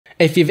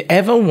If you've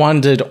ever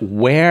wondered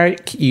where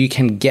you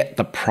can get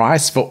the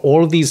price for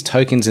all of these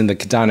tokens in the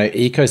Cardano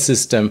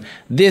ecosystem,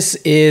 this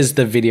is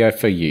the video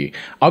for you.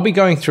 I'll be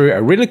going through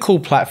a really cool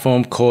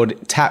platform called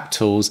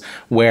TapTools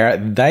where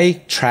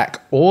they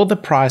track all the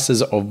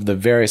prices of the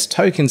various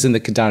tokens in the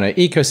Cardano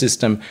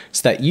ecosystem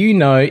so that you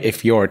know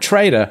if you're a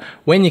trader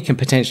when you can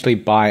potentially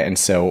buy and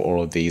sell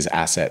all of these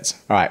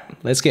assets. All right,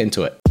 let's get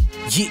into it.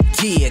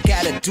 Yeah,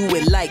 gotta do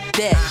it like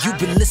that. You've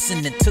been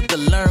listening to the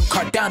Learn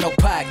Cardano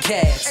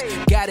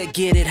podcast. Gotta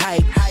get it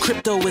hype.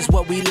 Crypto is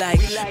what we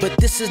like, but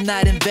this is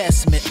not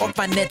investment or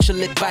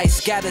financial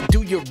advice. Gotta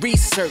do your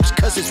research,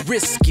 cause it's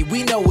risky.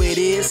 We know it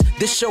is.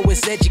 This show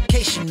is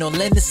educational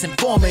and it's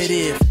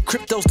informative.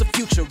 Crypto's the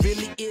future,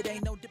 really, it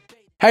ain't no debate.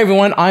 Hey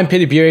everyone, I'm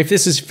Peter Bury. If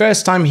this is your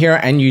first time here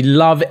and you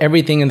love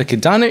everything in the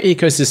Cardano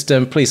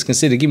ecosystem, please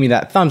consider giving me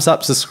that thumbs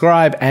up,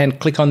 subscribe, and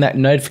click on that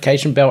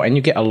notification bell, and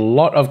you get a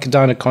lot of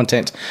Cardano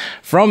content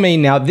from me.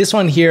 Now, this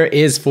one here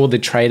is for the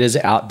traders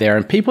out there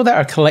and people that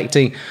are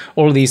collecting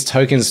all of these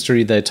tokens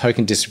through the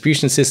token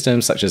distribution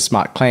systems such as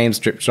Smart Claims,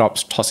 Drip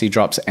Drops, Tossy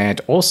Drops,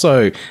 and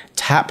also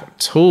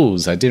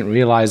TapTools. I didn't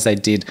realize they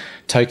did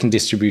token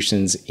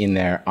distributions in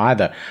there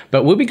either,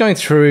 but we'll be going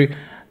through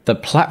the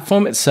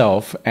platform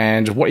itself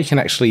and what you can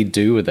actually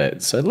do with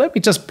it. So let me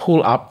just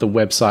pull up the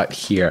website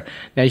here.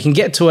 Now you can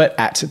get to it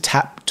at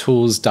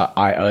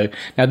taptools.io.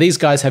 Now these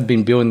guys have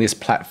been building this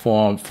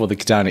platform for the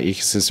Cardano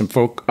ecosystem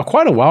for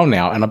quite a while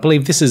now, and I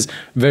believe this is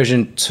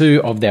version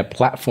 2 of their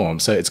platform.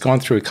 So it's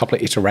gone through a couple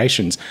of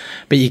iterations,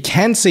 but you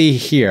can see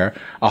here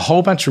a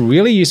whole bunch of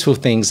really useful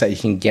things that you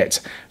can get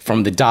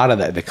from the data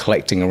that they're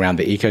collecting around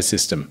the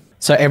ecosystem.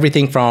 So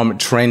everything from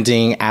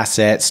trending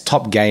assets,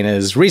 top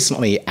gainers,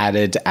 recently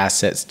added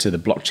assets to the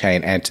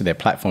blockchain and to their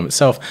platform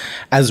itself,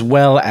 as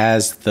well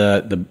as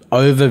the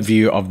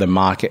overview of the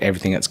market,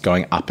 everything that's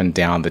going up and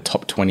down, the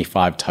top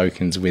 25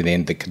 tokens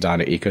within the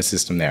Cardano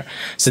ecosystem there.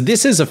 So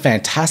this is a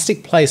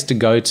fantastic place to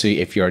go to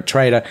if you're a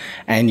trader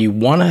and you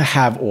want to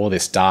have all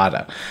this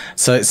data.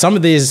 So some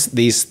of these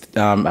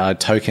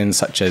tokens,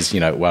 such as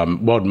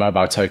World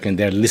Mobile Token,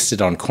 they're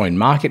listed on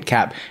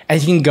CoinMarketCap,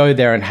 and you can go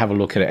there and have a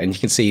look at it, and you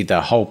can see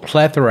the whole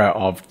plethora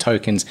of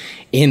tokens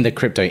in the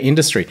crypto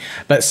industry.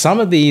 But some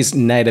of these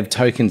native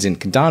tokens in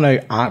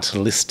Cardano aren't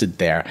listed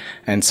there.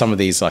 And some of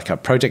these,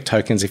 like project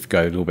tokens, if you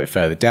go a little bit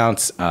further down,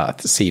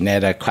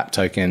 CNETA, Clap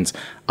tokens,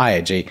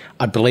 IAG,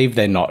 I believe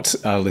they're not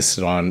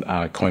listed on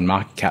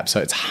CoinMarketCap, so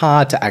it's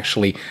hard to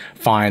actually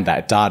find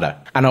that data.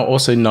 And I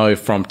also know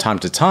from time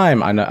to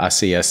time, I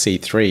see a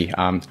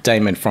C3,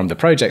 Damon from the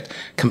project,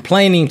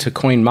 complaining to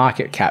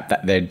CoinMarketCap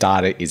that their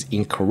data is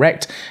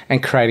incorrect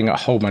and creating a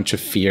whole bunch of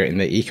fear in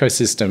the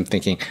ecosystem,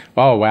 thinking,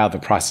 oh wow, the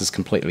price has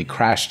completely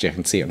crashed. You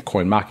can see on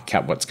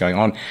CoinMarketCap what's going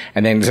on,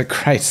 and then it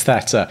creates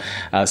that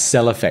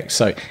sell effect.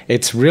 So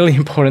it's really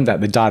important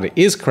that the data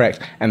is correct,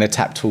 and the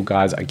TapTool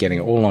guys are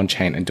getting all on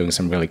chain and doing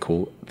some really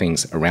cool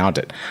things around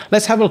it.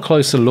 Let's have a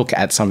closer look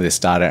at some of this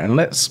data, and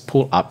let's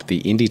pull up the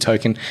Indy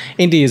token.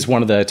 Indy is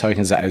one of the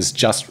tokens that has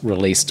just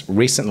released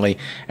recently,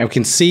 and we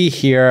can see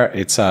here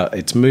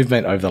its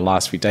movement over the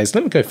last few days.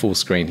 Let me go full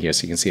screen here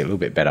so you can see it a little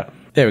bit better.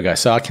 There we go.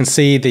 So I can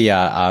see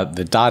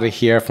the data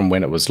here from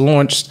when it was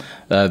launched.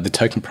 The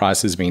token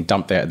price is being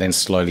dumped there, then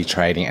slowly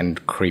trading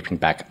and creeping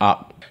back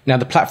up. Now,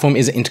 the platform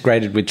is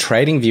integrated with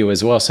TradingView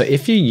as well. So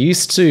if you're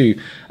used to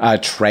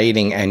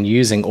trading and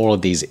using all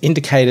of these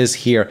indicators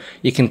here,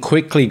 you can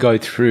quickly go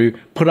through,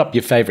 put up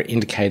your favorite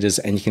indicators,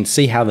 and you can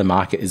see how the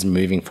market is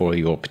moving for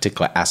your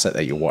particular asset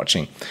that you're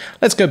watching.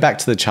 Let's go back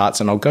to the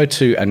charts, and I'll go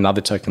to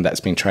another token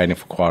that's been trading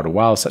for quite a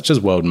while, such as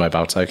World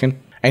Mobile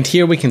Token. And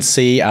here we can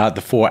see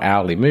the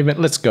 4-hourly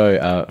movement. Let's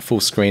go full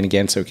screen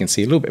again so we can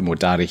see a little bit more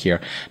data here.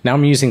 Now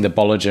I'm using the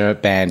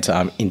Bollinger Band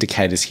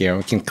indicators here.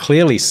 We can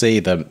clearly see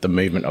the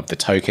movement of the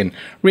token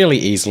really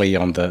easily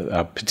on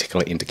the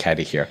particular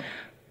indicator here.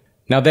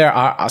 Now, there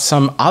are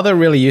some other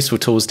really useful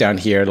tools down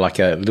here, like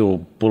a little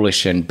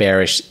bullish and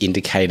bearish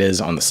indicators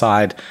on the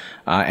side.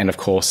 And of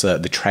course, the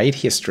trade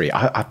history.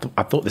 I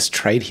thought this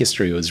trade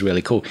history was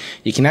really cool.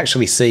 You can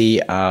actually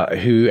see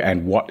who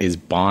and what is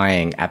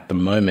buying at the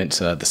moment,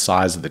 the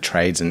size of the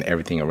trades and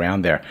everything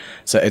around there.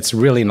 So it's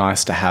really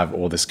nice to have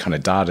all this kind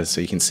of data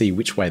so you can see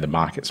which way the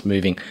market's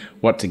moving,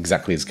 what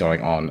exactly is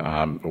going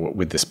on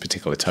with this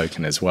particular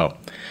token as well.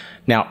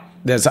 Now,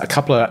 there's a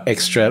couple of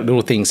extra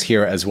little things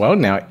here as well.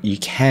 Now, you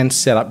can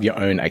set up your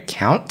own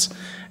account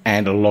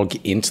and log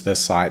into the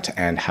site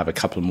and have a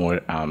couple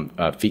more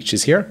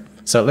features here.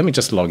 So let me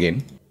just log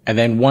in. And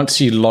then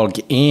once you log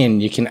in,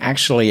 you can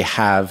actually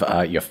have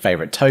your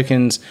favorite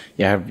tokens.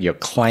 You have your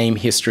claim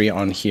history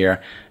on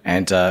here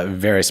and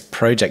various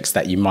projects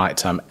that you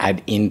might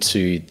add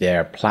into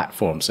their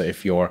platform. So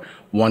if you're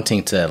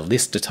wanting to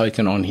list a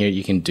token on here,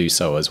 you can do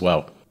so as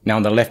well. Now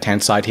on the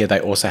left-hand side here, they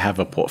also have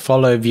a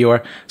portfolio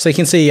viewer. So you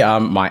can see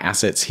my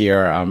assets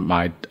here,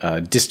 my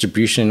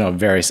distribution of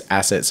various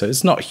assets. So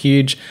it's not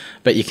huge,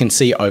 but you can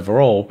see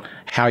overall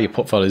how your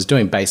portfolio is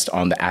doing based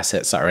on the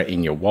assets that are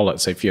in your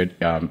wallet. So if you're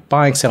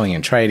buying, selling,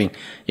 and trading,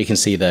 you can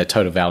see the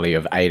total value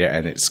of ADA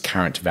and its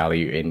current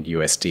value in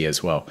USD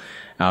as well.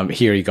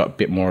 Here you got a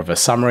bit more of a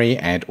summary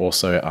and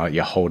also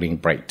your holding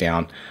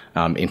breakdown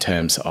in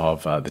terms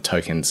of the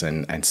tokens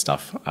and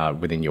stuff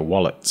within your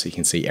wallet. So you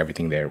can see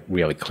everything there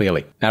really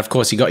clearly. Now, of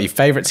course, you got your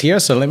favorites here.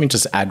 So let me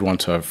just add one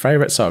to a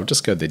favorite. So I'll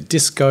just go to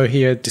Disco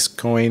here,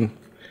 Discoin.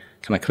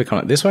 Can I click on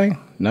it this way?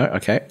 No,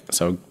 okay.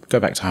 So go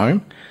back to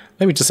home.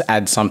 Let me just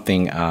add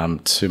something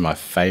to my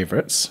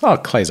favorites. Oh,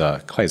 clays are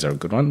a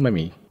good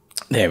one.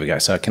 There we go.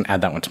 So I can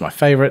add that one to my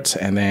favorites.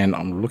 And then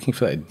I'm looking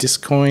for the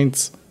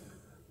Discoins.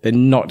 They're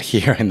not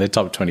here in the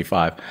top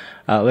 25.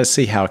 Let's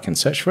see how I can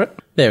search for it.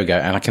 There we go.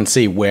 And I can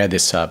see where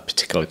this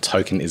particular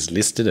token is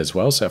listed as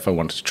well. So if I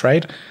wanted to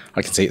trade,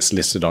 I can see it's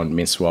listed on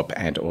MintSwap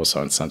and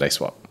also on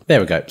SundaySwap. There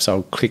we go. So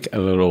I'll click a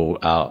little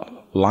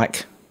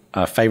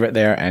favorite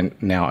there. And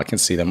now I can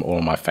see them all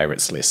on my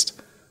favorites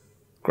list.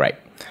 Great.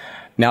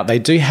 Now, they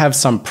do have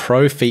some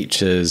pro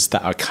features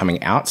that are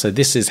coming out. So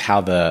this is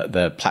how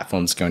the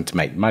platform's going to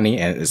make money,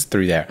 and it's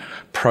through their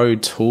pro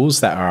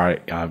tools that are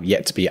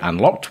yet to be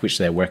unlocked, which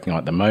they're working on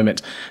at the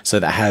moment. So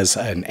that has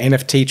an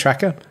NFT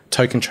tracker,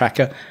 token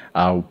tracker,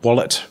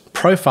 wallet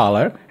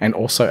profiler, and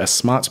also a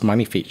smart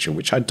money feature,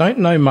 which I don't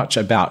know much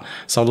about.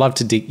 So I'd love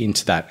to dig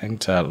into that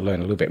and learn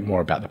a little bit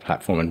more about the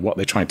platform and what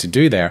they're trying to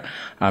do there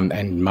and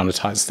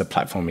monetize the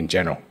platform in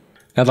general.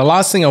 Now, the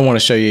last thing I want to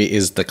show you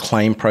is the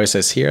claim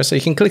process here. So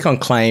you can click on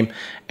claim,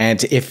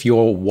 and if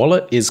your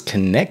wallet is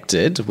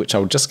connected, which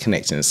I'll just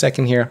connect in a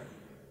second here,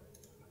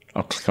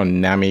 I'll click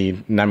on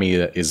Nami. Nami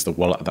is the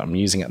wallet that I'm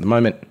using at the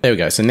moment. There we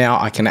go. So now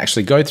I can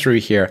actually go through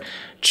here,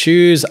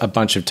 choose a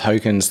bunch of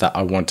tokens that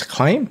I want to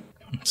claim.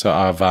 So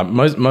I've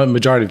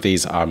majority of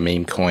these are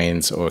meme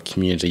coins or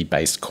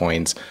community-based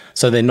coins.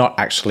 So they're not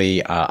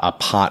actually a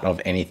part of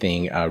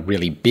anything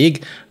really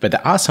big, but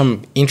there are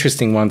some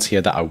interesting ones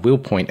here that I will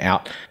point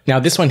out.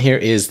 Now, this one here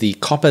is the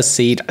Copper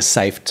Seed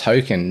Safe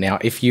token. Now,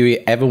 if you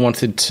ever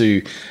wanted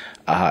to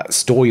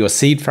store your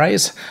seed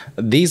phrase,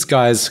 these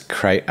guys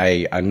create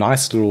a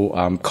nice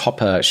little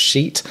copper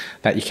sheet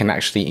that you can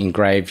actually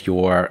engrave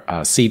your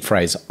seed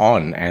phrase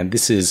on. And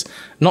this is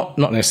not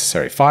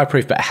necessarily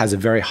fireproof, but it has a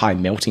very high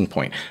melting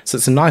point. So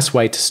it's a nice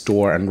way to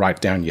store and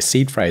write down your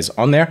seed phrase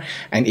on there.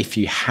 And if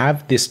you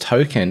have this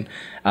token,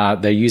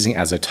 they're using it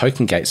as a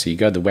token gate. So you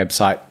go to the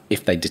website,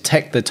 if they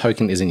detect the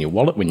token is in your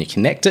wallet when you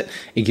connect it,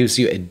 it gives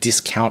you a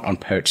discount on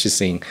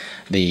purchasing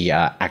the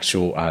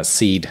actual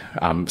seed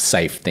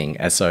safe thing.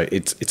 And so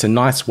it's a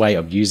nice way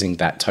of using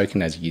that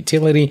token as a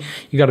utility.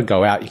 You got to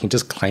go out, you can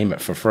just claim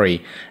it for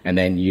free and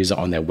then use it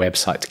on their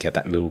website to get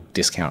that little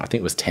discount. I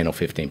think it was 10 or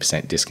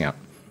 15% discount.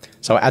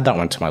 So I'll add that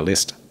one to my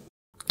list.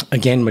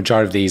 Again,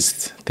 majority of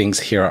these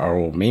things here are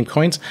all meme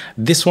coins.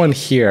 This one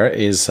here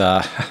is,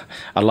 I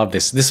love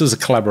this. This was a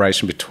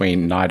collaboration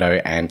between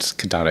Nido and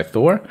Cardano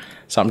Thor.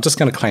 So I'm just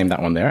going to claim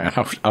that one there, and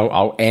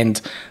I'll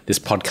end this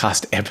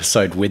podcast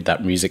episode with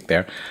that music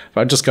there. If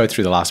I just go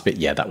through the last bit,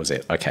 yeah, that was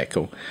it. Okay,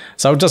 cool.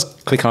 So I'll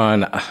just click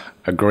on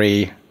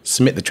agree,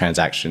 submit the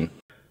transaction.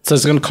 So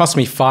it's going to cost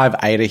me 5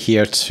 ADA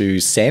here to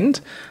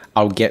send.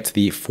 I'll get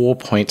the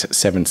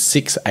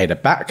 4.76 ADA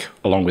back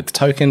along with the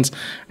tokens,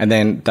 and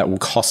then that will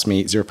cost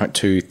me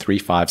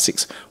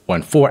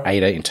 0.235614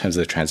 ADA in terms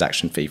of the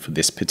transaction fee for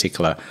this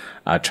particular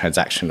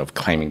transaction of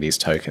claiming these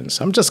tokens.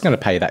 So I'm just going to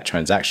pay that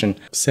transaction,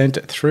 send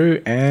it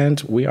through,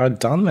 and we are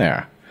done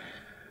there.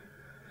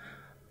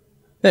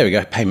 There we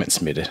go, payment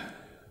submitted.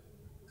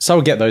 So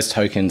I'll get those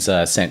tokens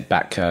sent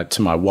back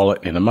to my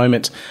wallet in a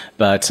moment,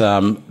 but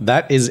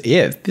that is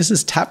it. This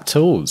is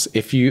TapTools.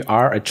 If you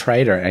are a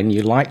trader and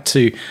you like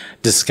to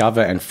discover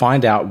and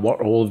find out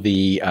what all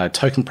the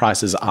token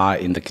prices are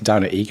in the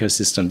Cardano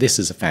ecosystem, this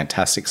is a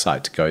fantastic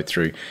site to go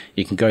through.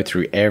 You can go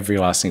through every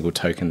last single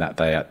token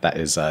that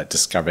is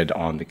discovered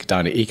on the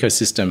Cardano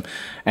ecosystem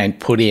and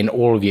put in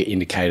all of your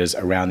indicators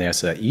around there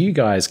so that you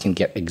guys can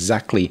get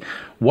exactly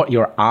what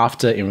you're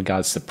after in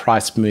regards to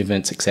price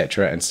movements,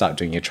 etc., and start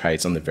doing your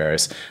trades on the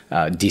various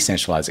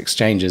decentralized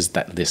exchanges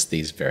that list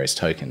these various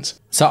tokens.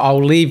 So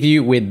I'll leave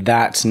you with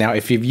that. Now,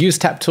 if you've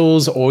used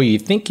TapTools or you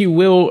think you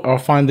will or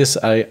find this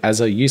as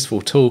a useful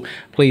tool,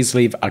 please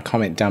leave a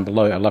comment down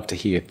below. I'd love to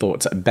hear your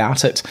thoughts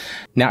about it.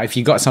 Now, if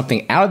you got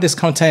something out of this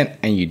content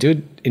and you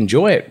did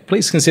enjoy it,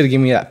 please consider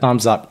giving me that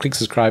thumbs up, click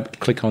subscribe,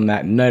 click on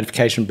that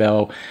notification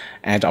bell,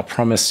 and I'll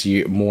promise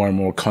you more and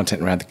more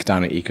content around the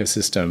Cardano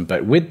ecosystem.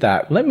 But with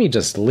that, let me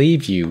just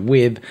leave you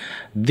with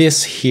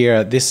this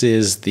here. This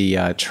is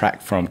the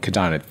track from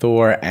Cardano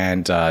Thor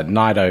and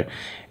Nido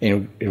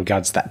in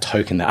regards to that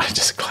token that I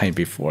just claimed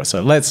before.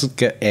 So let's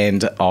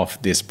end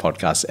off this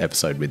podcast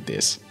episode with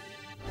this.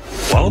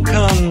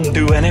 Welcome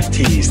to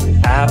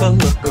NFTs, have a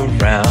look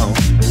around.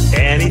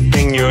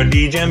 Anything your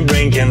DGen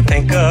brain can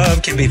think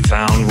of can be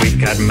found. We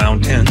got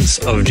mountains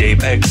of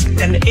JPEGs,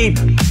 an ape,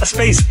 a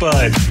space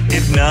bud.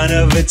 If none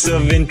of it's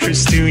of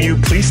interest to you,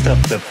 please stop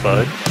the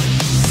FUD.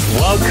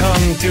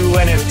 Welcome to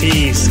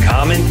NFTs,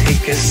 come and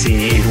take a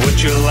seat.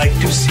 Would you like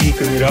to see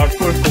good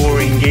artwork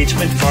or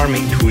engagement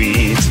farming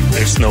tweets?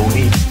 There's no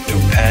need to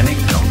panic,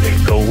 no,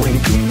 they're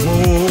going to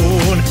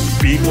moon.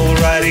 People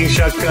riding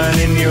shotgun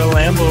in your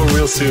Lambo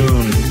real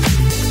soon.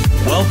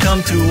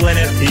 Welcome to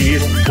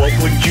NFTs. What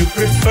would you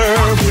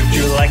prefer? Would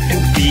you like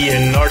to be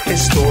an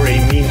artist or a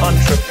meme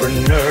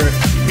entrepreneur?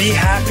 Be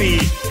happy,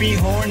 be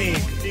horny.